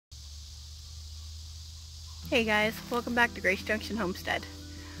Hey guys, welcome back to Grace Junction Homestead.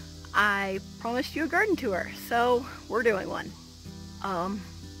 I promised you a garden tour, so we're doing one. I'm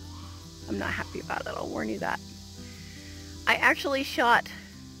not happy about it, I'll warn you that. I actually shot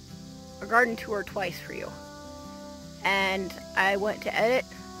a garden tour twice for you. And I went to edit,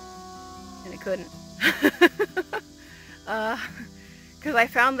 and I couldn't. Because I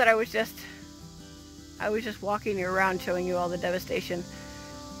found that I was just walking you around showing you all the devastation.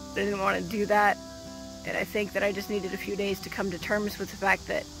 I didn't want to do that. And I think that I just needed a few days to come to terms with the fact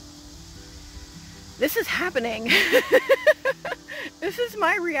that this is happening. This is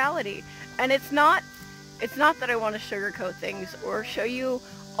my reality. And it's not that I want to sugarcoat things or show you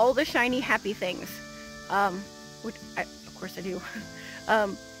all the shiny, happy things. Which of course I do.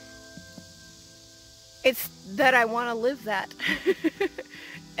 It's that I want to live that.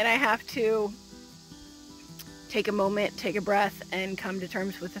 And I have to take a moment, take a breath, and come to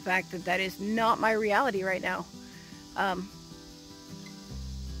terms with the fact that that is not my reality right now. And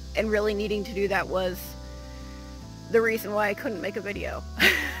really needing to do that was the reason why I couldn't make a video.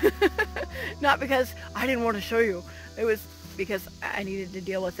 Not because I didn't want to show you. It was because I needed to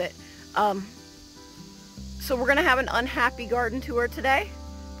deal with it. So we're going to have an unhappy garden tour today.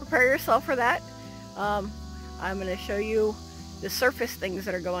 Prepare yourself for that. I'm going to show you the surface things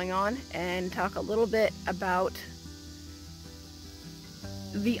that are going on and talk a little bit about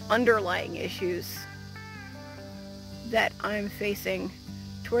the underlying issues that I'm facing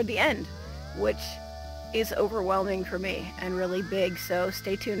toward the end, which is overwhelming for me and really big, so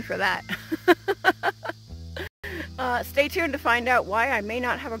stay tuned for that. Stay tuned to find out why I may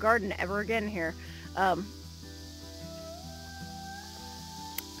not have a garden ever again here.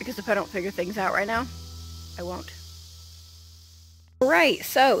 Because if I don't figure things out right now, I won't. Right,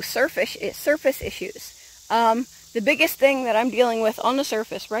 so surface issues. The biggest thing that I'm dealing with on the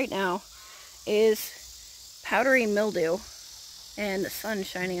surface right now is powdery mildew, and the sun's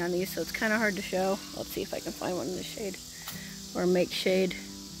shining on these, so it's kind of hard to show. Let's see if I can find one in the shade, or make shade.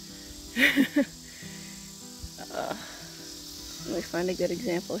 Let me find a good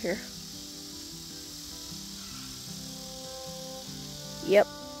example here. Yep,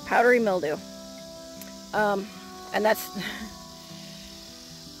 powdery mildew. And that's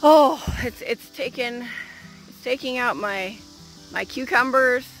oh, it's taking out my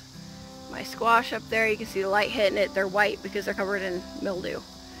cucumbers, my squash up there. You can see the light hitting it. They're white because they're covered in mildew.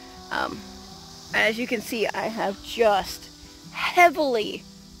 As you can see, I have just heavily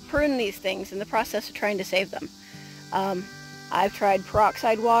pruned these things in the process of trying to save them. I've tried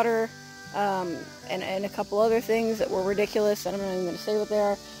peroxide water and a couple other things that were ridiculous, and I'm not even going to say what they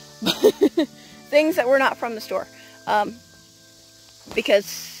are. Things that were not from the store.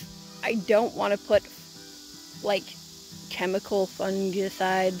 Because I don't want to put like chemical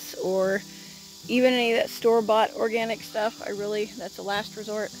fungicides or even any of that store-bought organic stuff. That's a last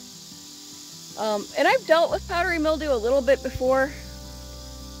resort. And I've dealt with powdery mildew a little bit before,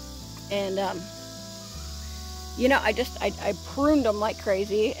 and you know, I pruned them like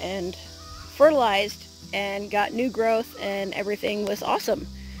crazy and fertilized and got new growth, and everything was awesome.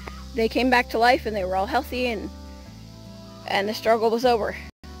 They came back to life and they were all healthy, and the struggle was over.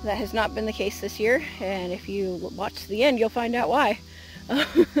 That has not been the case this year, and if you watch to the end, you'll find out why.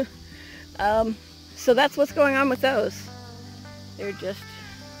 So that's what's going on with those. They're just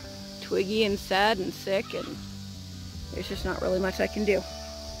twiggy and sad and sick, and there's just not really much I can do.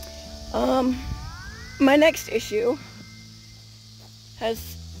 My next issue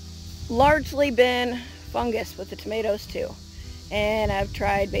has largely been fungus with the tomatoes too. And I've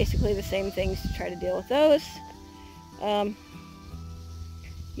tried basically the same things to try to deal with those.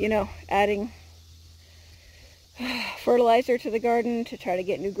 You know, adding fertilizer to the garden to try to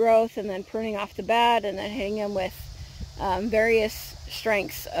get new growth, and then pruning off the bad, and then hitting them with various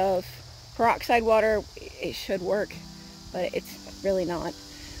strengths of peroxide water. It should work, but it's really not.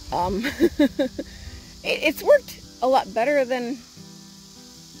 It's worked a lot better than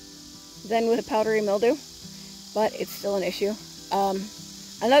with a powdery mildew, but it's still an issue.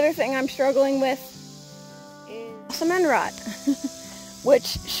 Another thing I'm struggling with is some end rot, which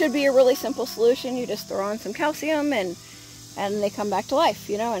should be a really simple solution. You just throw on some calcium and they come back to life,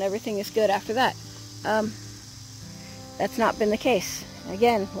 you know, and everything is good after that. That's not been the case.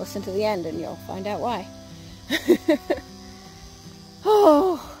 Again, listen to the end and you'll find out why.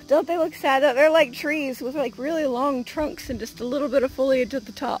 Oh, don't they look sad? They're like trees with like really long trunks and just a little bit of foliage at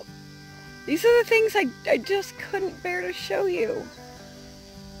the top. These are the things I just couldn't bear to show you.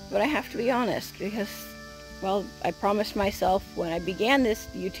 But I have to be honest, because, well, I promised myself when I began this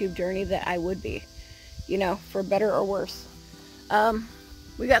YouTube journey that I would be, you know, for better or worse.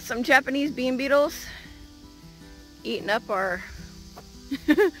 We got some Japanese bean beetles eating up our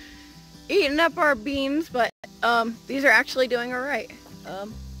eating up our beans, but these are actually doing all right,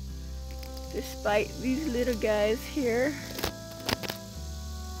 despite these little guys here.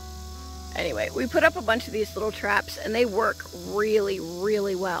 Anyway, we put up a bunch of these little traps and they work really,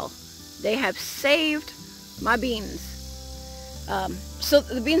 really well. They have saved my beans. So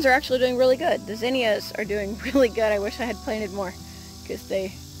the beans are actually doing really good. The zinnias are doing really good. I wish I had planted more because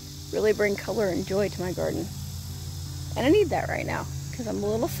they really bring color and joy to my garden. And I need that right now because I'm a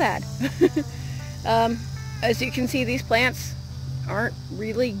little sad. As you can see, these plants aren't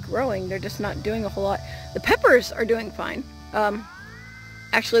really growing. They're just not doing a whole lot. The peppers are doing fine.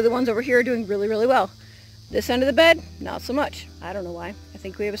 Actually, the ones over here are doing really, really well. This end of the bed, not so much. I don't know why. I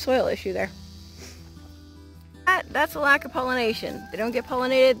think we have a soil issue there. That's a lack of pollination. They don't get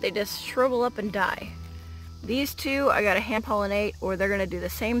pollinated, they just shrivel up and die. These two, I gotta hand pollinate or they're gonna do the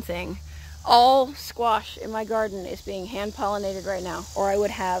same thing. All squash in my garden is being hand pollinated right now, or I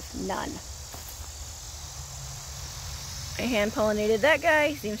would have none. I hand pollinated that guy,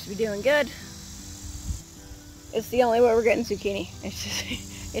 he seems to be doing good. It's the only way we're getting zucchini. It's just,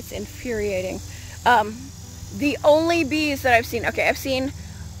 it's infuriating. The only bees that I've seen, okay, I've seen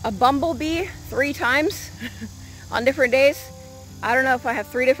a bumblebee 3 times on different days. I don't know if I have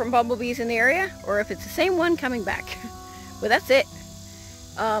 3 different bumblebees in the area or if it's the same one coming back. But that's it.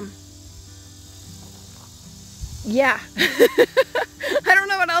 Yeah. I don't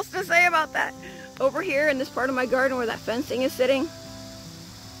know what else to say about that. Over here in this part of my garden where that fencing is sitting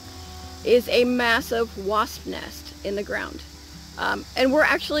is a massive wasp nest in the ground. And we're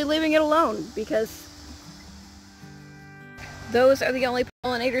actually leaving it alone because those are the only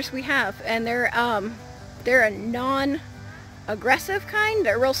pollinators we have, and they're a non-aggressive kind.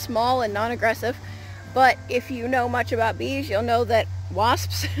 They're real small and non-aggressive, but if you know much about bees, you'll know that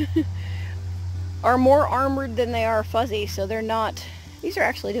wasps are more armored than they are fuzzy, so they're not. These are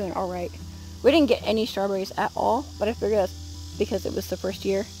actually doing all right. We didn't get any strawberries at all, but I figured that's because it was the first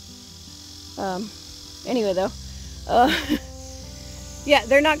year. Anyway though, yeah,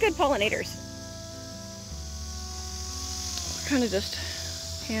 they're not good pollinators. Kind of just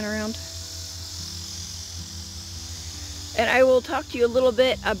pan around. And I will talk to you a little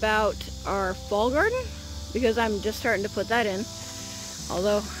bit about our fall garden because I'm just starting to put that in,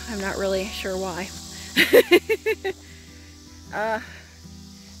 although I'm not really sure why.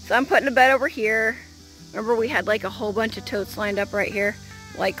 So I'm putting a bed over here. Remember we had like a whole bunch of totes lined up right here.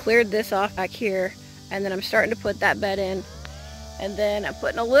 Like cleared this off back here, and then I'm starting to put that bed in, and then I'm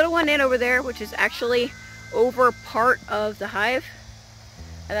putting a little one in over there, which is actually over part of the hive,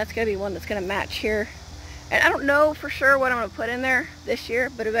 and that's gonna be one that's gonna match here. And I don't know for sure what I'm gonna put in there this year,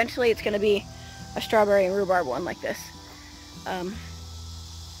 but eventually it's gonna be a strawberry and rhubarb one like this.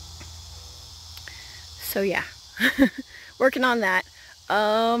 So yeah, working on that.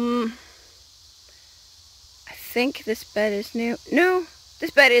 I think this bed is new. No,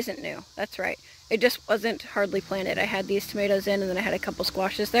 this bed isn't new. That's right. It just wasn't hardly planted. I had these tomatoes in, and then I had a couple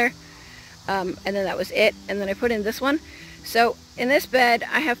squashes there. And then that was it. And then I put in this one. So in this bed,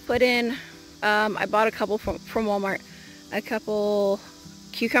 I have put in, I bought a couple from Walmart. A couple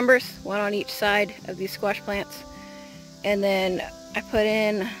cucumbers, one on each side of these squash plants. And then I put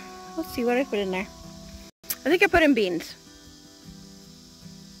in, let's see what I put in there. I think I put in beans.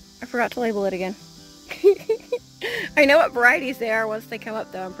 I forgot to label it again. I know what varieties they are once they come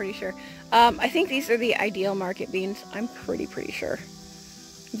up though, I'm pretty sure. I think these are the ideal market beans. I'm pretty sure.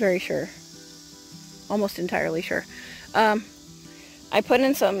 Very sure. Almost entirely sure. I put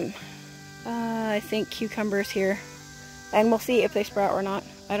in some, I think cucumbers here. And we'll see if they sprout or not.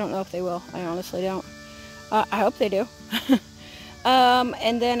 I don't know if they will. I honestly don't. I hope they do.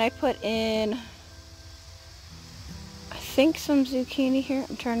 And then I put in, I think some zucchini here.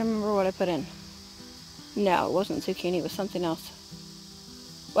 I'm trying to remember what I put in. No, it wasn't zucchini. It was something else.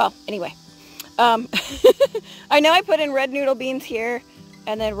 Well, anyway. I know I put in red noodle beans here.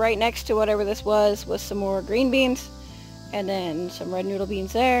 And then right next to whatever this was some more green beans. And then some red noodle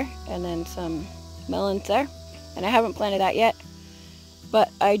beans there. And then some melons there. And I haven't planted that yet. But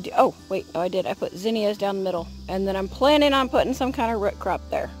I do, oh wait, no I did. I put zinnias down the middle. And then I'm planning on putting some kind of root crop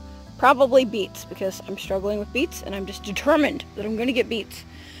there. Probably beets, because I'm struggling with beets and I'm just determined that I'm going to get beets.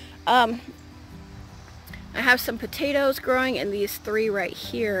 I have some potatoes growing in these 3 right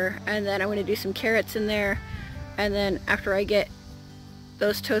here. And then I'm going to do some carrots in there. And then after I get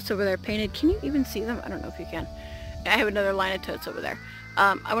those totes over there painted, can you even see them? I don't know if you can. I have another line of totes over there.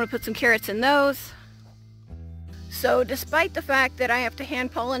 I'm going to put some carrots in those. So despite the fact that I have to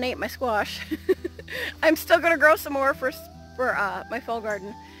hand pollinate my squash, I'm still going to grow some more for my fall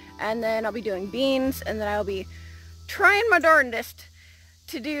garden. And then I'll be doing beans, and then I'll be trying my darndest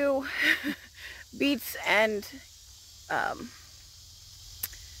to do beets and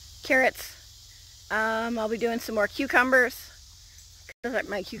carrots. I'll be doing some more cucumbers because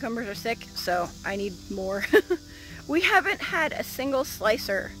my cucumbers are sick, so I need more. We haven't had a single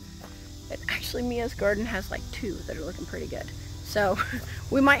slicer. Actually, Mia's garden has like 2 that are looking pretty good. So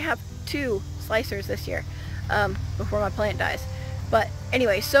we might have 2 slicers this year before my plant dies. But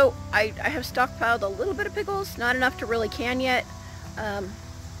anyway, so I have stockpiled a little bit of pickles, not enough to really can yet.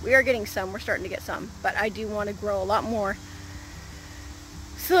 We are getting some, we're starting to get some, but I do want to grow a lot more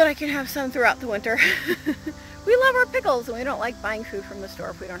so that I can have some throughout the winter. We love our pickles and we don't like buying food from the store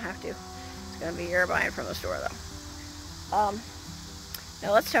if we don't have to. It's going to be your buying from the store though.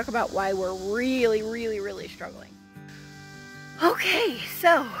 Now let's talk about why we're really struggling. Okay,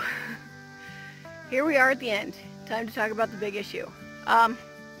 so here we are at the end. Time to talk about the big issue.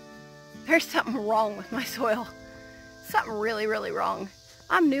 There's something wrong with my soil. Something really wrong.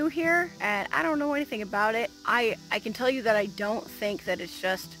 I'm new here and I don't know anything about it. I can tell you that I don't think that it's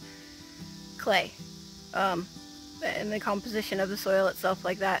just clay and the composition of the soil itself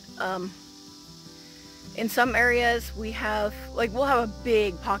like that. In some areas we have, we'll have a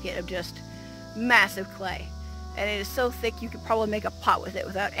big pocket of just massive clay. And it is so thick you could probably make a pot with it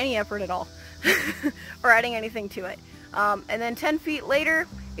without any effort at all. Or adding anything to it. And then 10 feet later,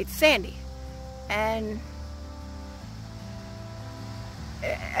 it's sandy. And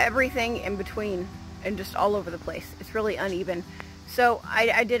everything in between and just all over the place. It's really uneven. So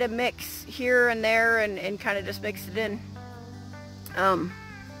I did a mix here and there and kind of just mixed it in.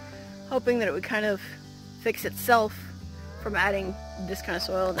 Hoping that it would kind of fix itself from adding this kind of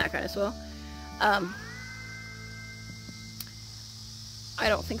soil and that kind of soil. I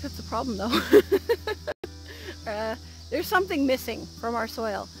don't think that's the problem though. There's something missing from our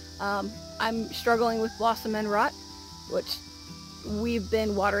soil. I'm struggling with blossom end rot, which we've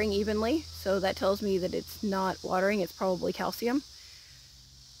been watering evenly, so that tells me that it's not watering, it's probably calcium.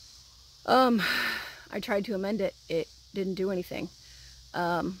 I tried to amend it, it didn't do anything.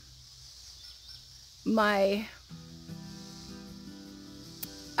 I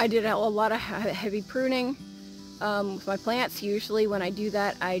did a lot of heavy pruning with my plants. Usually when I do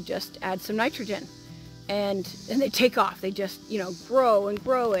that, I just add some nitrogen and they take off. They just, you know, grow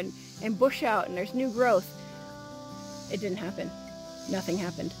and bush out and there's new growth. It didn't happen. Nothing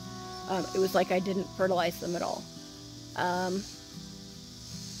happened. It was like I didn't fertilize them at all.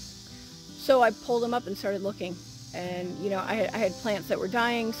 So I pulled them up and started looking, and you know, I had plants that were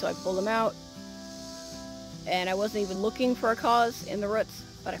dying, so I pulled them out, and I wasn't even looking for a cause in the roots,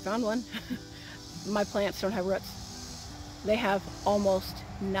 but I found one. My plants don't have roots. They have almost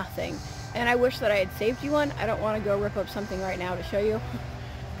nothing, and I wish that I had saved you one. I don't want to go rip up something right now to show you,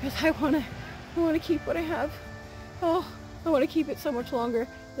 because I want to keep what I have. Oh, I want to keep it so much longer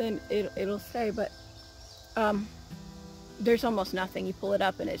than it'll stay, but there's almost nothing. You pull it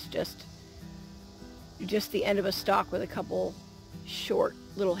up and it's just the end of a stalk with a couple short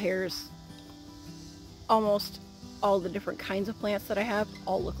little hairs. Almost all the different kinds of plants that I have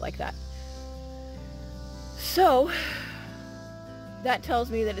all look like that. So that tells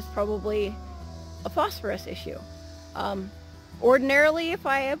me that it's probably a phosphorus issue. Ordinarily, if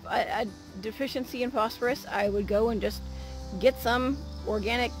I have a deficiency in phosphorus, I would go and just get some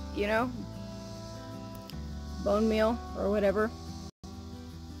organic, you know, bone meal or whatever,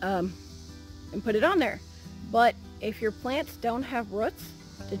 and put it on there. But if your plants don't have roots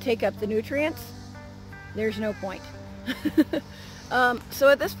to take up the nutrients, there's no point. So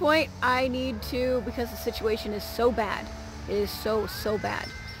at this point, I need to, because the situation is so bad, it is so bad,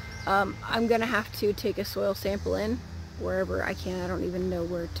 I'm gonna have to take a soil sample in wherever I can. I don't even know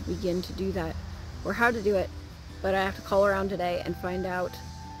where to begin to do that or how to do it, but I have to call around today and find out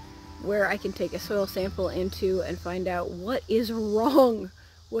where I can take a soil sample into and find out what is wrong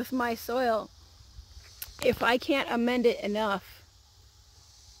with my soil. If I can't amend it enough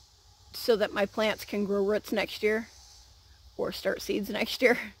so that my plants can grow roots next year or start seeds next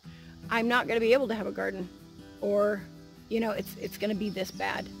year, I'm not going to be able to have a garden. Or, you know, it's going to be this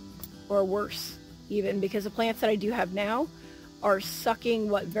bad or worse even, because the plants that I do have now are sucking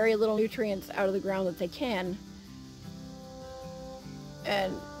what very little nutrients out of the ground that they can.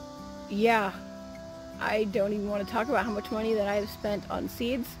 And yeah, I don't even want to talk about how much money that I've spent on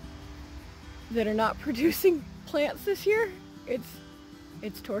seeds that are not producing plants this year.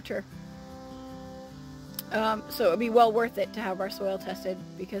 It's torture. So it would be well worth it to have our soil tested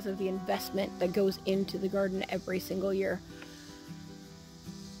because of the investment that goes into the garden every single year.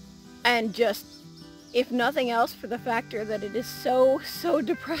 And just, if nothing else, for the factor that it is so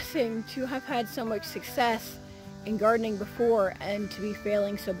depressing to have had so much success in gardening before and to be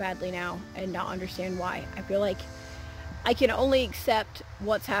failing so badly now and not understand why. I feel like I can only accept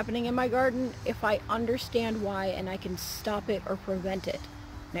what's happening in my garden if I understand why and I can stop it or prevent it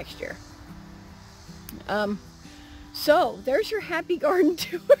next year. So there's your happy garden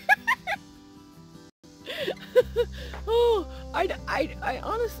tour. Oh, I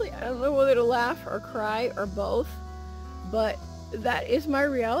honestly, I don't know whether to laugh or cry or both, but that is my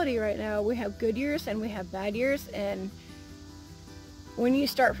reality right now. We have good years and we have bad years, and when you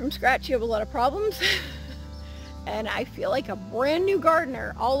start from scratch, you have a lot of problems. And I feel like a brand new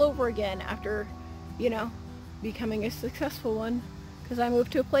gardener all over again after, you know, becoming a successful one, because I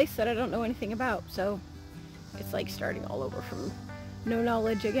moved to a place that I don't know anything about. So it's like starting all over from no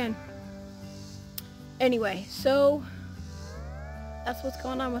knowledge again. Anyway, so that's what's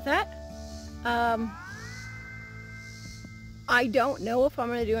going on with that. I don't know if I'm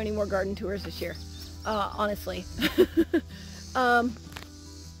going to do any more garden tours this year, honestly.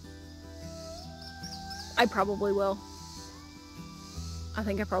 I probably will. I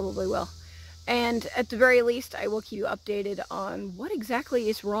think I probably will. And at the very least, I will keep you updated on what exactly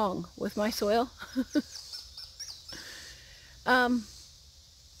is wrong with my soil.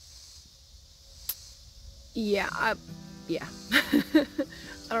 Yeah, yeah. I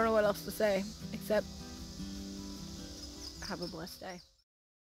don't know what else to say, except have a blessed day.